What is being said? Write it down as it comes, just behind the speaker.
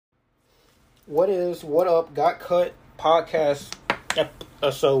What up? Got cut podcast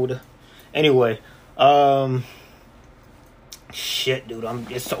episode. Anyway, shit, dude,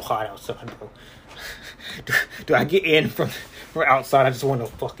 it's so hot outside, bro. Do I get in from outside? I just want to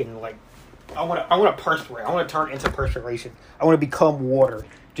fucking I want to perspirate. I want to turn into perspiration. I want to become water,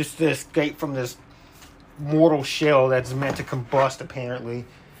 just to escape from this mortal shell that's meant to combust. Apparently,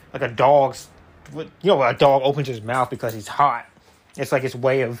 like a dog's. A dog opens his mouth because he's hot. It's like his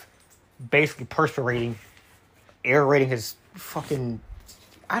way of basically perspirating, aerating his fucking...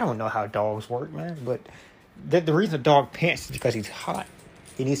 I don't know how dogs work, man, but the reason a dog pants is because he's hot.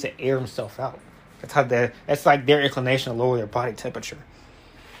 He needs to air himself out. That's like their inclination to lower their body temperature.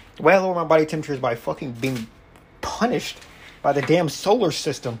 The way I lower my body temperature is by fucking being punished by the damn solar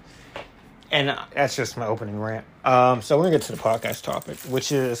system. And that's just my opening rant. So we're going to get to the podcast topic,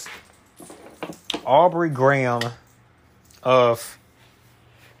 which is Aubrey Graham of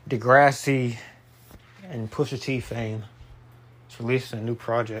Degrassi and Pusha T fame is releasing a new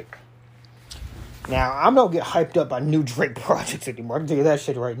project. Now, I don't get hyped up by new Drake projects anymore. I can tell you that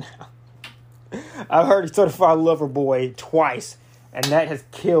shit right now. I've heard Certified Lover Boy twice, and that has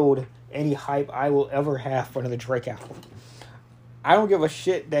killed any hype I will ever have for another Drake album. I don't give a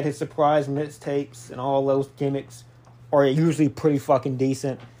shit that his surprise mixtapes and all those gimmicks are usually pretty fucking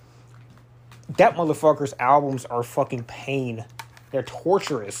decent. That motherfucker's albums are fucking pain. They're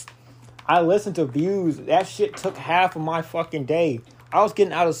torturous. I listened to Views. That shit took half of my fucking day. I was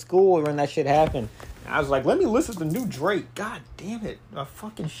getting out of school when that shit happened. And I was like, let me listen to new Drake. God damn it. A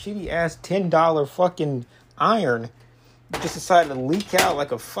fucking shitty ass $10 fucking iron just decided to leak out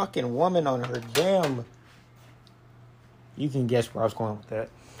like a fucking woman on her damn... You can guess where I was going with that.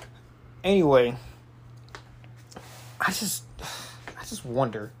 Anyway, I just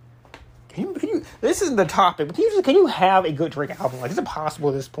wonder... Can you? This isn't the topic, but can you have a good Drake album? Like, is it possible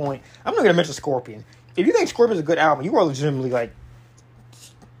at this point? I'm not going to mention Scorpion. If you think Scorpion is a good album, you are legitimately like...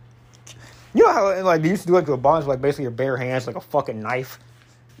 You know how like they used to do like to a bond, like basically your bare hands, like a fucking knife?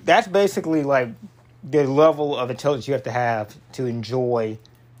 That's basically like the level of intelligence you have to enjoy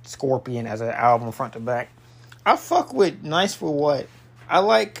Scorpion as an album front to back. I fuck with Nice for What. I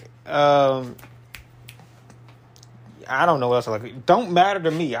like... I don't know what else I like. Don't matter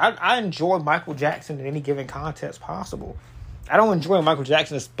to me. I enjoy Michael Jackson in any given context possible. I don't enjoy Michael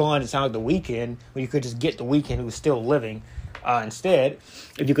Jackson as fun. It sounds like The Weeknd, when you could just get The Weeknd who's still living. Instead,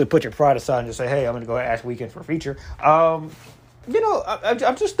 if you could put your pride aside and just say, hey, I'm going to go ask Weeknd for a feature. I'm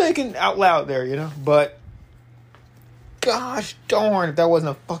just thinking out loud there, But, gosh darn, if that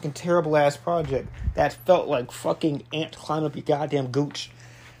wasn't a fucking terrible-ass project that felt like fucking ants climbing up your goddamn gooch.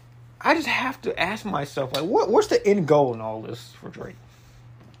 I just have to ask myself, like, what's the end goal in all this for Drake?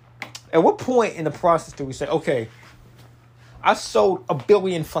 At what point in the process do we say, okay, I sold 1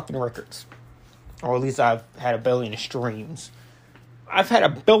 billion fucking records, or at least I've had 1 billion streams. I've had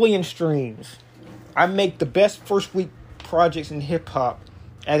 1 billion streams. I make the best first week projects in hip hop,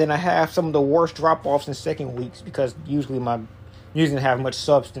 and then I have some of the worst drop offs in second weeks because usually my music doesn't have much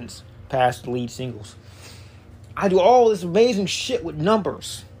substance past the lead singles. I do all this amazing shit with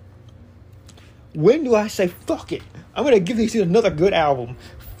numbers. When do I say, fuck it, I'm going to give these dudes another good album.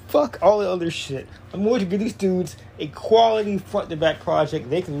 Fuck all the other shit. I'm going to give these dudes a quality front-to-back project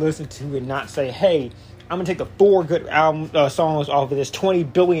they can listen to and not say, hey, I'm going to take the 4 good songs off of this 20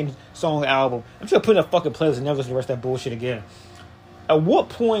 billion song album. I'm just going to put in a fucking playlist and never listen to the rest of that bullshit again. At what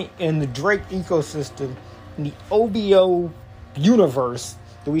point in the Drake ecosystem, in the OVO universe,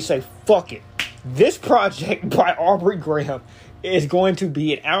 do we say, fuck it? This project by Aubrey Graham is going to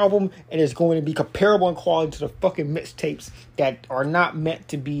be an album and is going to be comparable in quality to the fucking mixtapes that are not meant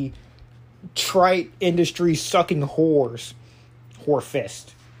to be trite industry sucking whores. Whore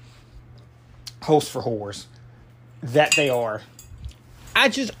fest. Host for whores. That they are. I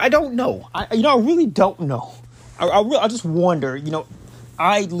don't know. I really don't know. I just wonder,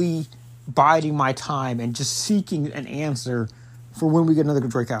 idly biding my time and just seeking an answer for when we get another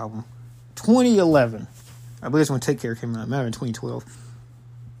Drake album. 2011. I believe that's when Take Care came out. It might have been 2012.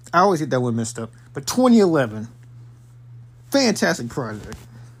 I always get that one messed up. But 2011. Fantastic project.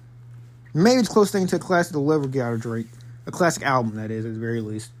 Maybe it's close thing to a classic to ever get out of Drake. A classic album, that is, at the very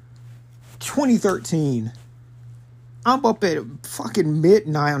least. 2013. I'm up at fucking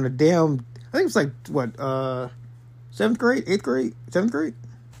midnight on the damn... I think it's like, 7th grade? 8th grade? 7th grade?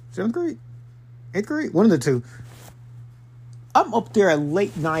 7th grade? 8th grade? One of the two. I'm up there at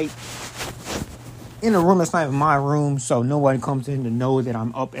late night in a room that's not even my room, so nobody comes in to know that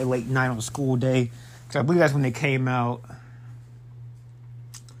I'm up at late night on a school day. Because I believe that's when they came out.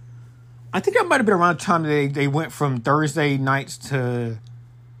 I think that might have been around the time they went from Thursday nights to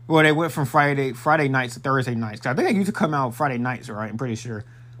Well, they went from Friday nights to Thursday nights. 'Cause I think they used to come out Friday nights, right? I'm pretty sure.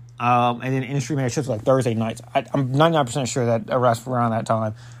 And then industry made shifts like Thursday nights. I'm 99% sure that that's around that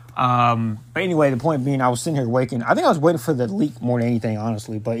time. But anyway, the point being, I was sitting here waiting. I think I was waiting for the leak more than anything,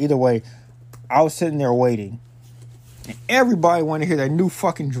 honestly. But either way, I was sitting there waiting. And everybody wanted to hear that new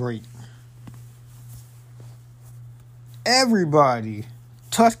fucking Drake. Everybody.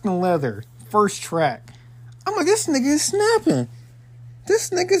 Tuscan Leather. First track. I'm like, this nigga is snapping.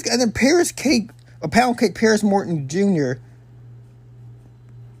 This nigga's... And then Pound Cake Paris Morton Jr.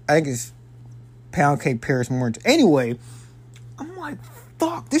 I think it's Pound Cake Paris Morton. Anyway, I'm like,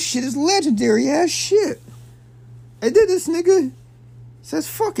 fuck, this shit is legendary ass shit. And then this nigga says,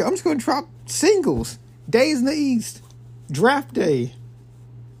 fuck it, I'm just gonna drop singles. Days in the East. Draft Day.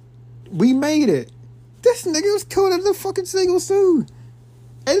 We Made It. This nigga was killing at the fucking singles too.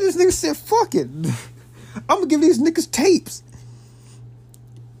 And this nigga said, fuck it. I'm gonna give these niggas tapes.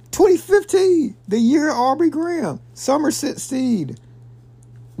 2015, the year of Aubrey Graham. Somerset Seed.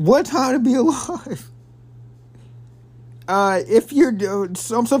 What Time to Be Alive. If you're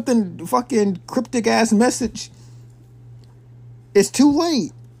something fucking cryptic ass message, it's too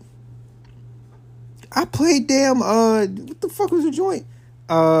late. I played what the fuck was the joint?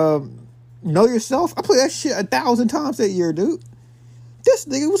 Know Yourself. I played that shit 1,000 times that year, dude. This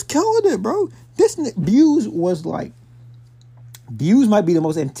nigga was killing it, bro. Views might be the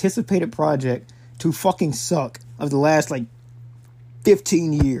most anticipated project to fucking suck of the last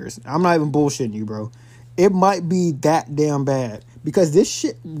 15 years. I'm not even bullshitting you, bro. It might be that damn bad. Because this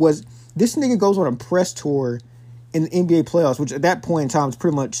nigga goes on a press tour in the NBA playoffs, which at that point in time is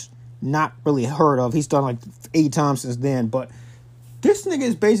pretty much not really heard of. He's done 8 times since then. But this nigga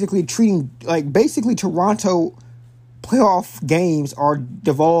is basically basically Toronto playoff games are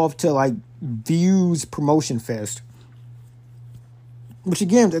devolved to Views Promotion Fest. Which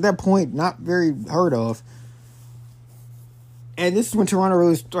again, at that point, not very heard of. And this is when Toronto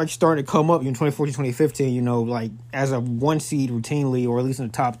really started to come up in 2014, 2015, as a 1 seed routinely, or at least in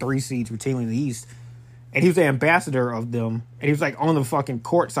the top 3 seeds routinely in the East. And he was the ambassador of them. And he was on the fucking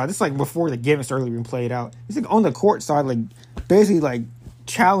court side. This is before the gimmick started being played out. He's on the court side, basically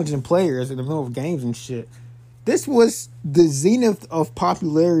challenging players in the middle of games and shit. This was the zenith of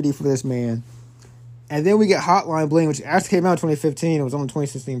popularity for this man. And then we get Hotline Bling, which actually came out in 2015. It was on the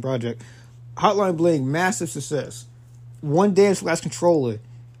 2016 project. Hotline Bling, massive success. One Dance / Controller.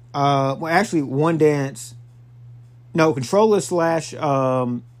 One Dance. No, Controller /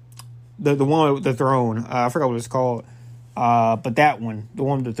 the one with the throne. I forgot what it's called. But that one, the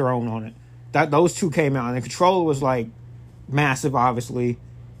one with the throne on it. Those two came out. And the Controller was massive, obviously.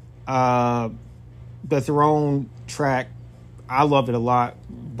 The Throne track, I loved it a lot.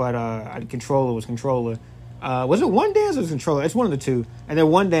 But Controller was Controller. Was it One Dance or was it Controller? It's one of the two. And then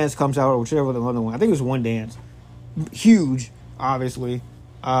One Dance comes out, or whichever the other one. I think it was One Dance. Huge, obviously.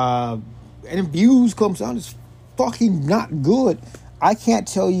 And then Views comes out. It's fucking not good. I can't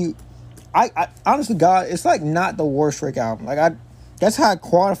tell you. I honestly, God, it's not the worst Drake album. That's how I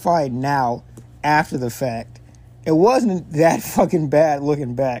quantify it now, after the fact. It wasn't that fucking bad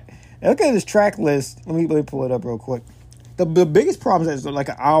looking back. Now look at this track list. Let me pull it up real quick. The biggest problem is that it's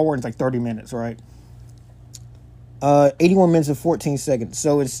an hour and 30 minutes, right? 81 minutes and 14 seconds.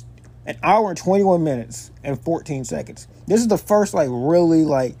 So it's an hour and 21 minutes and 14 seconds. This is the first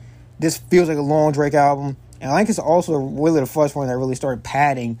really this feels like a long Drake album. And I think it's also really the first one that really started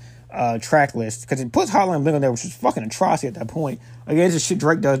padding track list, because it puts Hotline Bling on there, which is fucking atrocity at that point. Again, it's just shit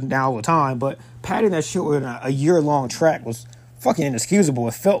Drake does now all the time, but padding that shit with a year-long track was fucking inexcusable,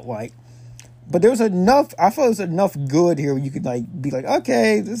 it felt like. But there was enough, I felt there was enough good here where you could be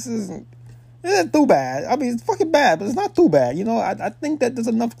okay, this isn't too bad. I mean, it's fucking bad, but it's not too bad. I think that there's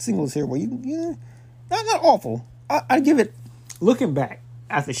enough singles here where not awful. I'd give it, looking back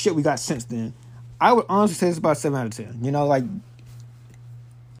at the shit we got since then, I would honestly say it's about 7 out of 10.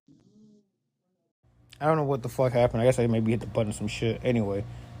 I don't know what the fuck happened. I guess I maybe hit the button or some shit. Anyway,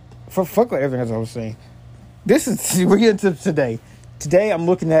 fuck with everything else I was saying. We're getting to today. Today I'm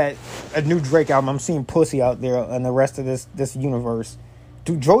looking at a new Drake album. I'm seeing Pussy out there and the rest of this universe.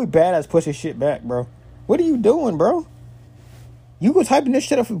 Dude, Joey Badass push his shit back, bro. What are you doing, bro? You was hyping this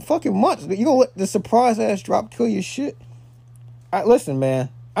shit up for fucking months. You gonna let the surprise ass drop kill your shit? Listen, man.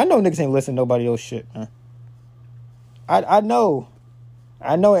 I know niggas ain't listening to nobody else shit, man. I know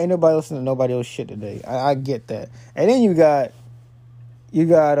ain't nobody listening to nobody else shit today. I get that. And then you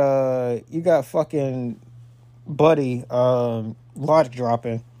got fucking Buddy, Logic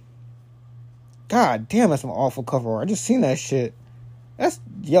dropping. God damn, that's some awful cover art. I just seen that shit. That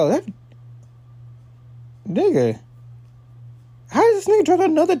nigga. How does this nigga drop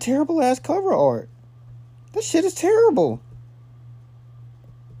another terrible ass cover art? This shit is terrible.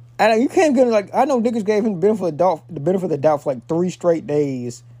 And you can't get like, I know niggas gave him the benefit of the doubt for like 3 straight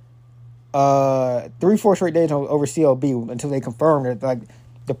days. 3-4 straight days over CLB until they confirmed that like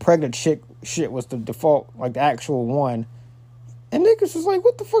the pregnant shit was the default, like the actual one. And niggas was like,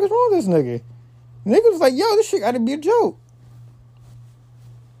 what the fuck is wrong with this nigga? Niggas was like, yo, this shit gotta be a joke.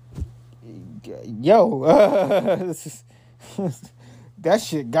 Yo, that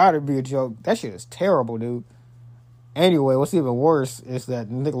shit gotta be a joke. That shit is terrible, dude. Anyway, what's even worse is that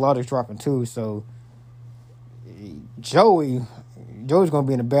Nick Logic's dropping too, so Joey's gonna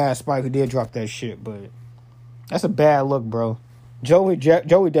be in a bad spot who did drop that shit, but that's a bad look, bro. Joey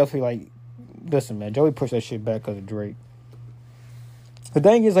definitely, like, listen, man, Joey pushed that shit back because of Drake. The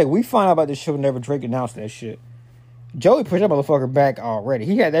thing is, like, we found out about this shit whenever Drake announced that shit. Joey pushed that motherfucker back already.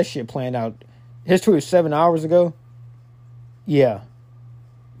 He had that shit planned out. His tweet was 7 hours ago. Yeah.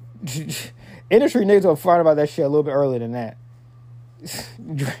 Industry niggas will find about that shit a little bit earlier than that.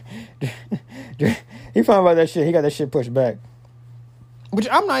 He found about that shit. He got that shit pushed back. Which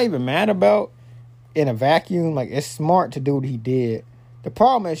I'm not even mad about in a vacuum. Like, it's smart to do what he did. The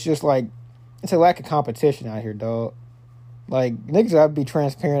problem is just, like, it's a lack of competition out here, dog. Like, niggas gotta be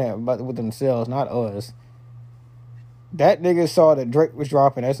transparent with themselves, not us. That nigga saw that Drake was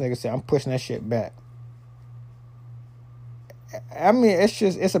dropping. That nigga said, I'm pushing that shit back. I mean,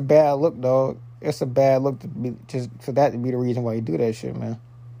 it's a bad look, dog. It's a bad look to be, just for that to be the reason why you do that shit, man.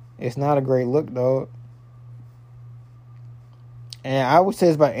 It's not a great look, dog. And I would say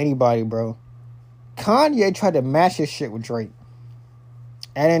this about anybody, bro. Kanye tried to match his shit with Drake.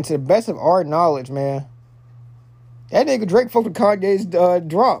 And then to the best of our knowledge, man, that nigga Drake fucked with Kanye's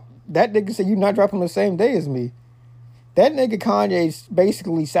drop. That nigga said, you not dropping the same day as me. That nigga Kanye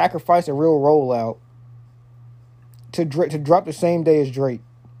basically sacrificed a real rollout to drop the same day as Drake.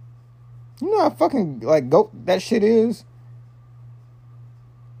 You know how fucking, like, goat that shit is?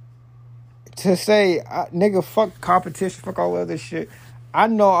 To say, nigga, fuck competition, fuck all other shit. I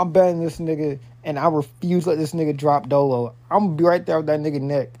know I'm better than this nigga, and I refuse to let this nigga drop Dolo. I'm gonna be right there with that nigga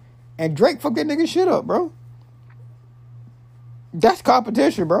neck. And Drake fucked that nigga shit up, bro. That's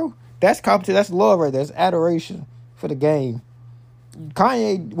competition, bro. That's competition. That's love right there. That's adoration for the game.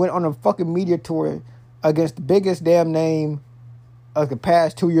 Kanye went on a fucking media tour against the biggest damn name of the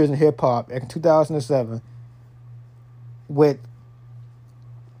past 2 years in hip-hop in 2007 with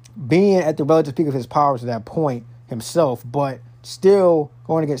being at the relative peak of his powers at that point himself, but still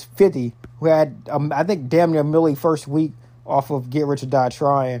going against 50, who had, I think, damn near a milli first week off of Get Rich or Die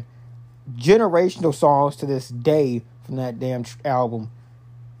Trying. Generational songs to this day from that damn album.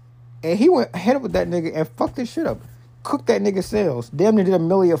 And he went head up with that nigga and fucked this shit up. Cooked that nigga sales. Damn near did a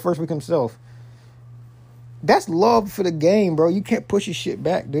milli first week himself. That's love for the game, bro. You can't push your shit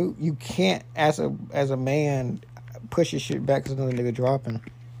back, dude. You can't, as a man, push your shit back because another nigga dropping.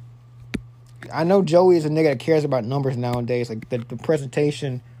 I know Joey is a nigga that cares about numbers nowadays. Like, the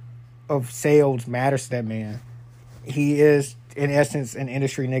presentation of sales matters to that man. He is, in essence, an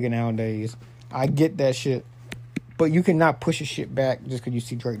industry nigga nowadays. I get that shit. But you cannot push your shit back just because you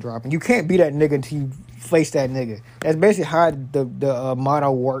see Drake dropping. You can't be that nigga until you face that nigga. That's basically how the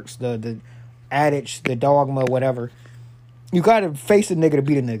motto works, the adage, the dogma, whatever. You gotta face the nigga to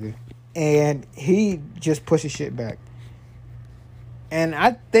be the nigga. And he just pushes shit back. And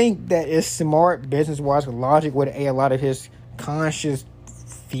I think that it's smart business-wise, because Logic would A a lot of his conscious,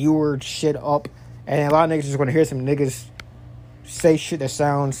 fewered shit up. And a lot of niggas just gonna hear some niggas say shit that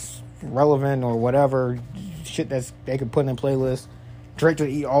sounds relevant or whatever. Shit that they could put in a playlist. Drake to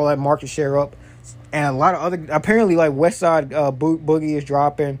eat all that market share up. And a lot of other, apparently, like Westside Boogie is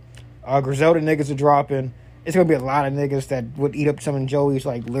dropping. Griselda niggas are dropping. It's gonna be a lot of niggas that would eat up some of Joey's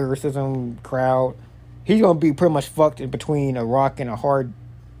like lyricism crowd. He's gonna be pretty much fucked in between a rock and a hard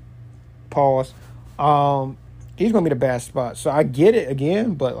pause. He's gonna be the bad spot. So I get it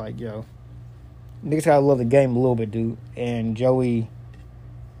again, but like, yo, niggas gotta love the game a little bit, dude. And Joey,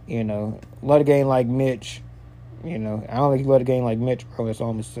 you know, love the game like Mitch. You know, I don't think he love the game like Mitch, bro. That's all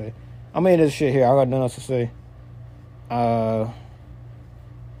I'm gonna say. I'm in this shit here. I got nothing else to say. I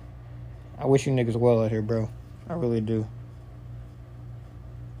wish you niggas well out here, bro. I really do.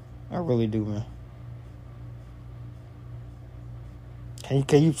 I really do, man.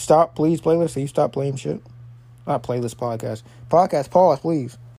 Can you stop, please, playlist? Can you stop playing shit? Not playlist, podcast. Podcast, pause, please.